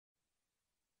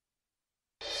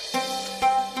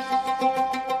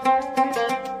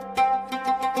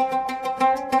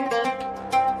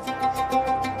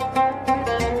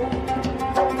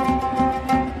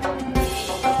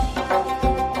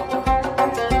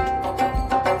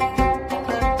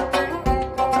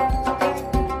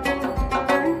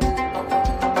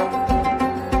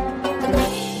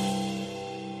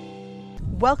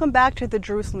Welcome back to the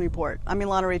Jerusalem Report. I'm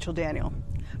Ilana Rachel Daniel.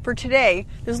 For today,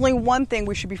 there's only one thing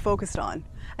we should be focused on,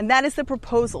 and that is the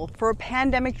proposal for a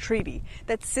pandemic treaty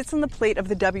that sits on the plate of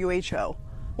the WHO,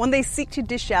 one they seek to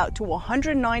dish out to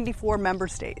 194 member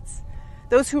states,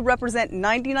 those who represent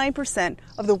 99%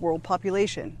 of the world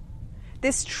population.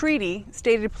 This treaty,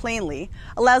 stated plainly,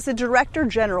 allows the Director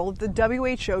General of the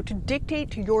WHO to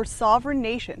dictate to your sovereign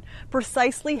nation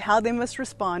precisely how they must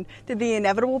respond to the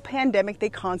inevitable pandemic they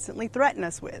constantly threaten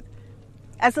us with.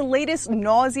 As the latest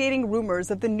nauseating rumors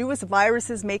of the newest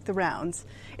viruses make the rounds,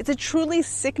 it's a truly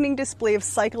sickening display of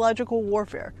psychological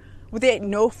warfare, with yet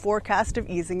no forecast of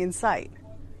easing in sight.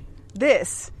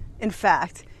 This, in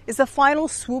fact, is the final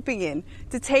swooping in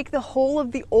to take the whole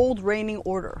of the old reigning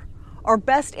order, our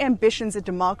best ambitions at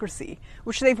democracy,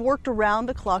 which they've worked around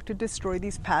the clock to destroy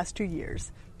these past 2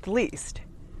 years, at least.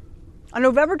 On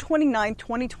November 29,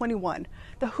 2021,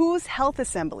 the WHO's Health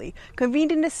Assembly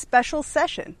convened in a special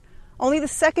session, only the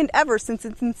second ever since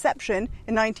its inception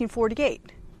in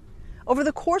 1948. Over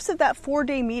the course of that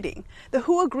 4-day meeting, the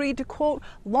WHO agreed to, quote,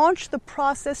 launch the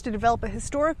process to develop a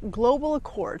historic global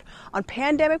accord on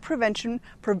pandemic prevention,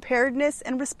 preparedness,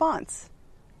 and response.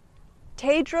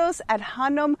 Tedros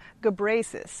Adhanom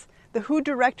Ghebreyesus, the WHO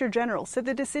Director General, said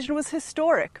the decision was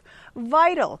historic,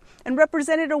 vital, and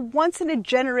represented a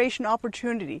once-in-a-generation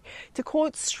opportunity to,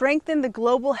 quote, strengthen the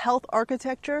global health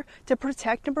architecture to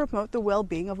protect and promote the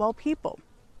well-being of all people.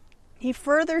 He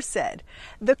further said,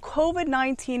 the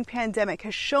COVID-19 pandemic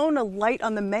has shown a light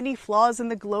on the many flaws in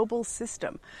the global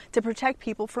system to protect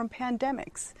people from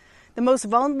pandemics. The most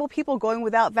vulnerable people going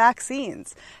without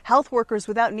vaccines, health workers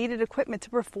without needed equipment to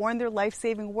perform their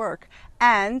life-saving work,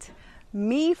 and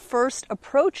me-first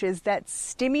approaches that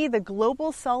stymie the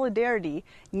global solidarity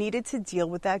needed to deal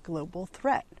with that global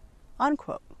threat,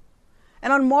 unquote.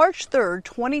 And on March 3rd,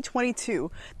 2022,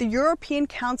 the European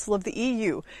Council of the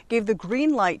EU gave the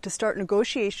green light to start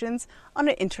negotiations on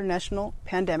an international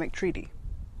pandemic treaty.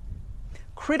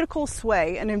 Critical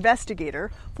Sway, an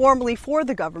investigator, formerly for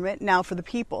the government, now for the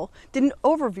people, did an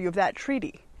overview of that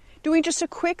treaty. Doing just a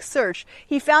quick search,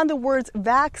 he found the words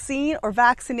vaccine or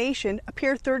vaccination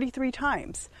appear 33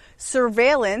 times,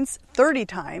 surveillance 30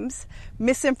 times,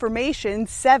 misinformation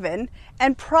 7,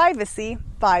 and privacy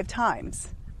 5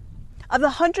 times. Of the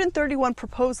 131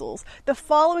 proposals, the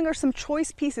following are some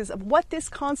choice pieces of what this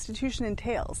constitution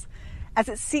entails, as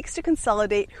it seeks to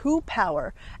consolidate WHO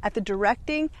power at the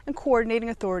directing and coordinating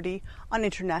authority on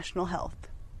international health.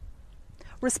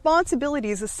 Responsibility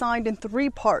is assigned in 3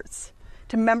 parts: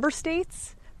 to member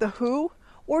states, the WHO,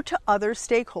 or to other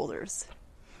stakeholders.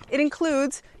 It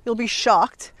includes, you'll be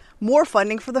shocked, more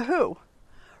funding for the WHO,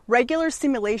 regular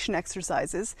simulation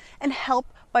exercises, and help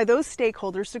by those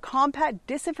stakeholders to combat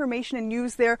disinformation and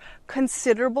use their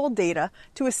considerable data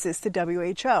to assist the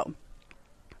WHO.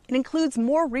 It includes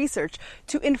more research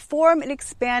to inform and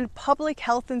expand public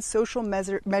health and social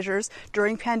measures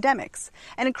during pandemics,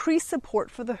 and increase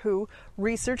support for the WHO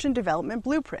research and development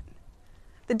blueprint.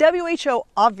 The WHO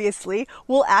obviously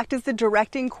will act as the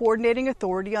directing coordinating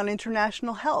authority on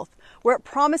international health, where it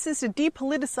promises to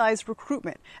depoliticize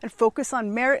recruitment and focus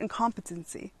on merit and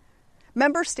competency.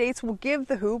 Member states will give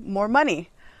the WHO more money.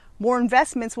 More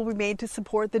investments will be made to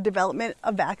support the development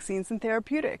of vaccines and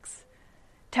therapeutics.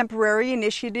 Temporary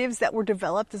initiatives that were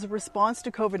developed as a response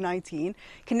to COVID-19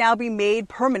 can now be made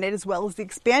permanent, as well as the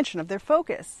expansion of their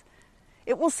focus.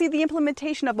 It will see the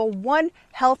implementation of a One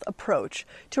Health approach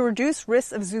to reduce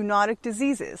risks of zoonotic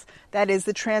diseases, that is,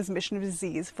 the transmission of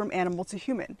disease from animal to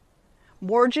human.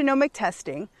 More genomic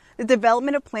testing, the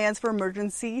development of plans for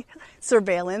emergency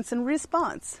surveillance and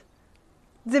response.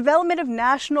 Development of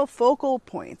national focal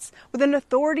points with an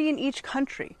authority in each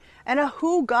country, and a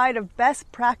WHO guide of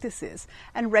best practices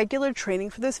and regular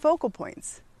training for those focal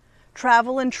points.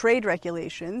 Travel and trade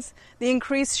regulations, the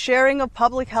increased sharing of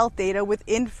public health data with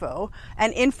info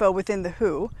within the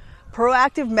WHO,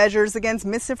 proactive measures against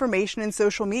misinformation and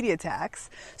social media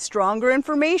attacks, stronger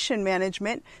information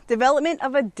management, development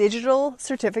of a digital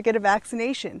certificate of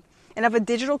vaccination, and of a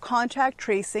digital contact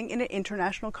tracing in an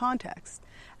international context.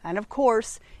 And of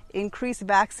course, increased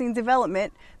vaccine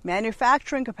development,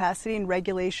 manufacturing capacity, and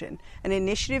regulation, and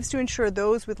initiatives to ensure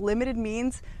those with limited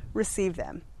means receive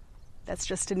them. That's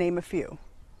just to name a few.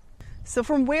 So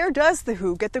from where does the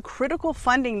WHO get the critical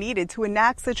funding needed to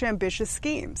enact such ambitious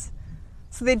schemes?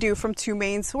 So they do from 2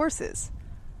 main sources.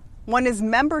 One is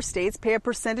member states pay a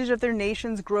percentage of their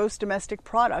nation's gross domestic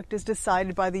product as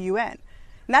decided by the UN,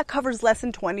 and that covers less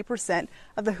than 20%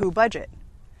 of the WHO budget.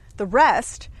 The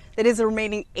rest, that is the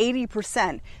remaining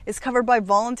 80%, is covered by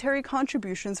voluntary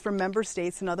contributions from member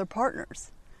states and other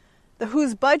partners. The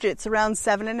WHO's budget's around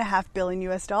 $7.5 billion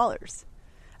US.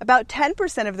 About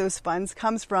 10% of those funds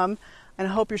comes from, and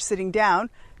I hope you're sitting down,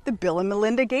 the Bill and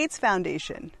Melinda Gates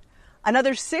Foundation.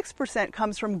 Another 6%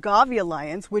 comes from Gavi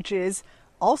Alliance, which is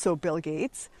also Bill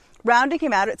Gates, rounding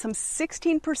him out at some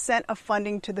 16% of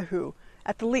funding to the WHO,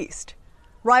 at the least,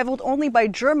 rivaled only by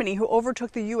Germany, who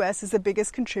overtook the US as the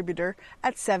biggest contributor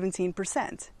at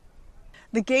 17%.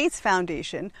 The Gates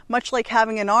Foundation, much like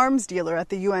having an arms dealer at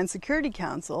the UN Security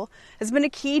Council, has been a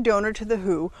key donor to the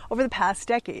WHO over the past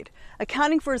decade,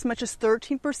 accounting for as much as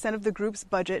 13% of the group's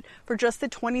budget for just the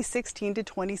 2016 to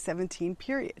 2017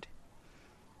 period.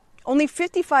 Only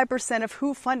 55% of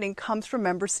WHO funding comes from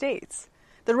member states.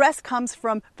 The rest comes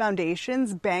from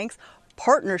foundations, banks,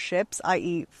 partnerships,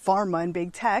 i.e. pharma and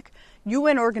big tech,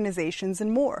 UN organizations,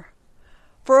 and more.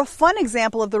 For a fun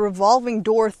example of the revolving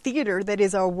door theater that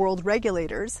is our world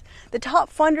regulators, the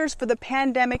top funders for the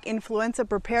pandemic influenza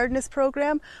preparedness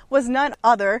program was none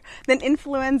other than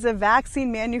influenza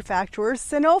vaccine manufacturer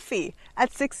Sanofi at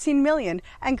 $16 million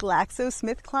and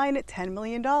GlaxoSmithKline at $10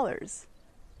 million.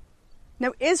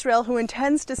 Now, Israel, who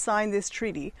intends to sign this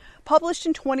treaty, published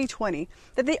in 2020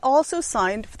 that they also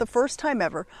signed, for the first time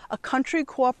ever, a country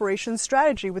cooperation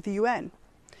strategy with the UN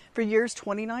for years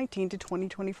 2019 to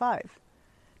 2025.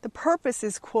 The purpose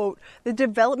is, quote, the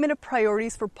development of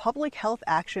priorities for public health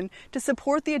action to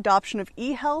support the adoption of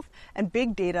e-health and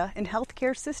big data in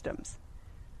healthcare systems.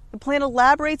 The plan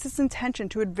elaborates its intention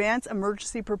to advance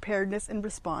emergency preparedness and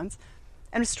response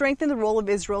and strengthen the role of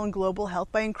Israel in global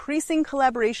health by increasing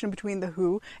collaboration between the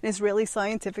WHO and Israeli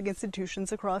scientific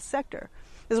institutions across sector,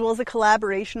 as well as a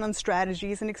collaboration on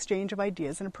strategies and exchange of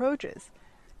ideas and approaches.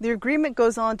 The agreement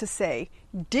goes on to say,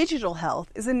 digital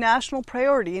health is a national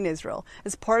priority in Israel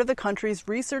as part of the country's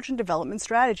research and development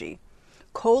strategy.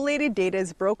 Collated data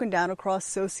is broken down across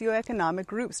socioeconomic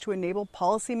groups to enable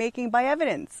policymaking by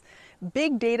evidence,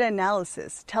 big data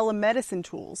analysis, telemedicine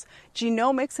tools,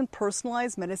 genomics and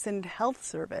personalized medicine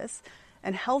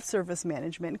and health service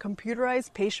management,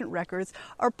 computerized patient records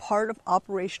are part of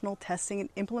operational testing and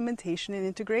implementation and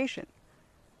integration.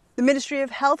 The Ministry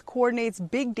of Health coordinates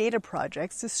big data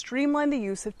projects to streamline the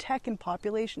use of tech in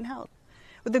population health,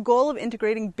 with the goal of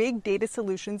integrating big data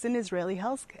solutions in Israeli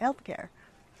healthcare.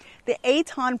 The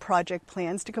ATON project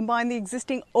plans to combine the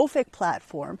existing OFIC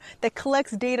platform that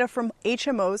collects data from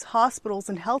HMOs, hospitals,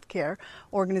 and healthcare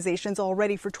organizations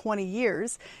already for 20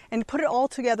 years and put it all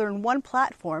together in one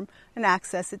platform and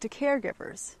access it to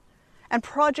caregivers. And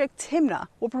Project Timna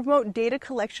will promote data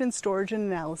collection, storage,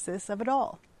 and analysis of it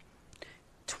all.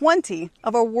 20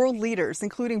 of our world leaders,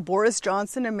 including Boris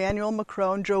Johnson, Emmanuel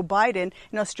Macron, Joe Biden,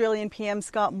 and Australian PM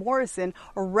Scott Morrison,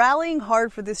 are rallying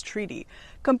hard for this treaty,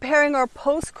 comparing our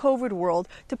post-COVID world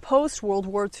to post-World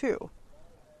War II. So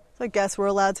I guess we're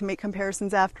allowed to make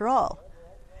comparisons after all.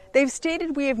 They've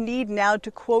stated we have need now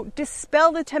to, quote,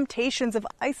 dispel the temptations of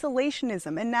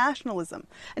isolationism and nationalism,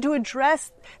 and to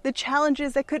address the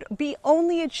challenges that could be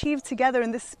only achieved together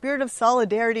in the spirit of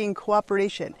solidarity and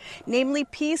cooperation, namely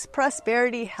peace,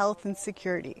 prosperity, health, and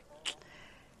security.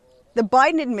 The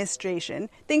Biden administration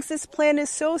thinks this plan is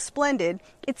so splendid,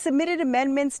 it submitted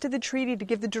amendments to the treaty to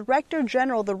give the Director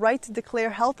General the right to declare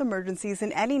health emergencies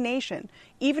in any nation,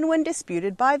 even when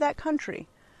disputed by that country.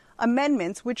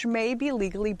 Amendments which may be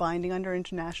legally binding under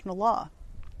international law.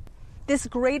 This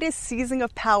greatest seizing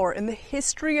of power in the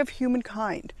history of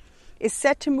humankind is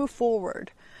set to move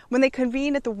forward when they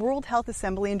convene at the World Health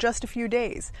Assembly in just a few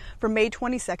days, from May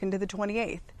 22nd to the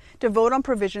 28th, to vote on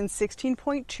Provision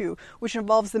 16.2, which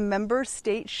involves the member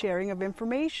state sharing of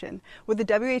information with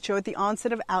the WHO at the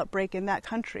onset of outbreak in that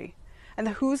country, and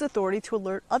the WHO's authority to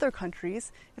alert other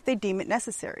countries if they deem it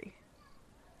necessary.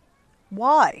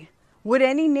 Why would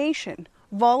any nation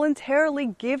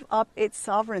voluntarily give up its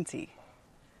sovereignty?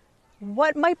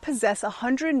 What might possess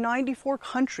 194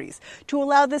 countries to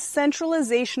allow the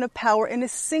centralization of power in a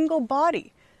single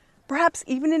body, perhaps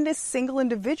even in a single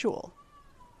individual?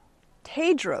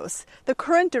 Tedros, the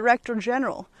current Director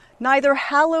General, neither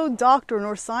hallowed doctor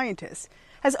nor scientist,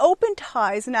 has open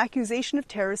ties and accusation of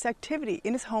terrorist activity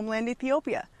in his homeland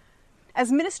Ethiopia. As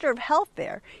Minister of Health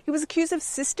there, he was accused of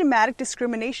systematic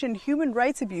discrimination and human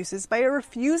rights abuses by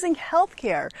refusing health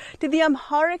care to the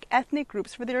Amharic ethnic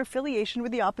groups for their affiliation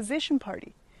with the opposition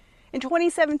party. In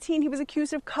 2017, he was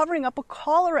accused of covering up a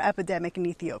cholera epidemic in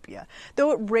Ethiopia,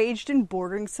 though it raged in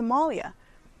bordering Somalia.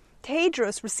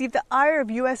 Tedros received the ire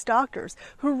of U.S. doctors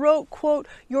who wrote, quote,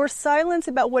 "Your silence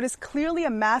about what is clearly a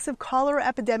massive cholera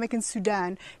epidemic in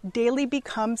Sudan daily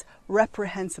becomes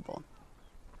reprehensible."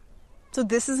 So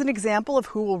this is an example of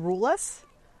who will rule us?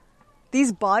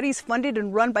 These bodies funded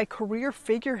and run by career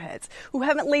figureheads who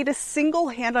haven't laid a single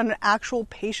hand on an actual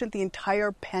patient the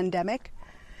entire pandemic?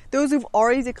 Those who've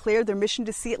already declared their mission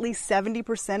to see at least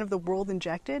 70% of the world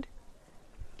injected?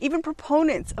 Even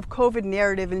proponents of COVID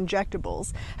narrative and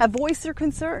injectables have voiced their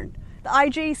concern. The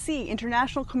IJC,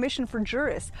 International Commission for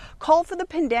Jurists, called for the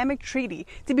pandemic treaty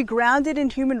to be grounded in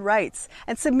human rights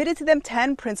and submitted to them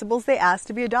 10 principles they asked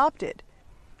to be adopted.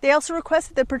 They also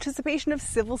requested the participation of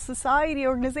civil society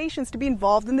organizations to be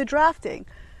involved in the drafting,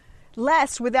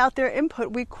 lest without their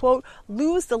input we, quote,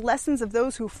 lose the lessons of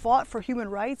those who fought for human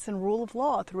rights and rule of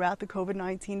law throughout the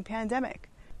COVID-19 pandemic.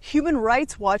 Human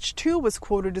Rights Watch, too, was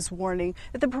quoted as warning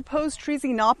that the proposed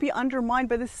treaty not be undermined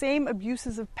by the same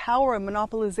abuses of power and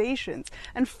monopolizations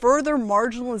and further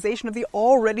marginalization of the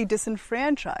already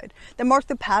disenfranchised that marked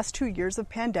the past 2 years of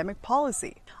pandemic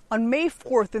policy. On May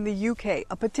 4th in the UK,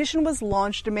 a petition was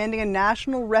launched demanding a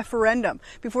national referendum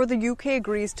before the UK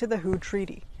agrees to the WHO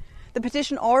treaty. The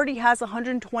petition already has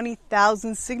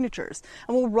 120,000 signatures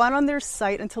and will run on their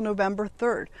site until November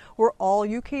 3rd, where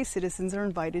all UK citizens are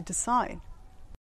invited to sign.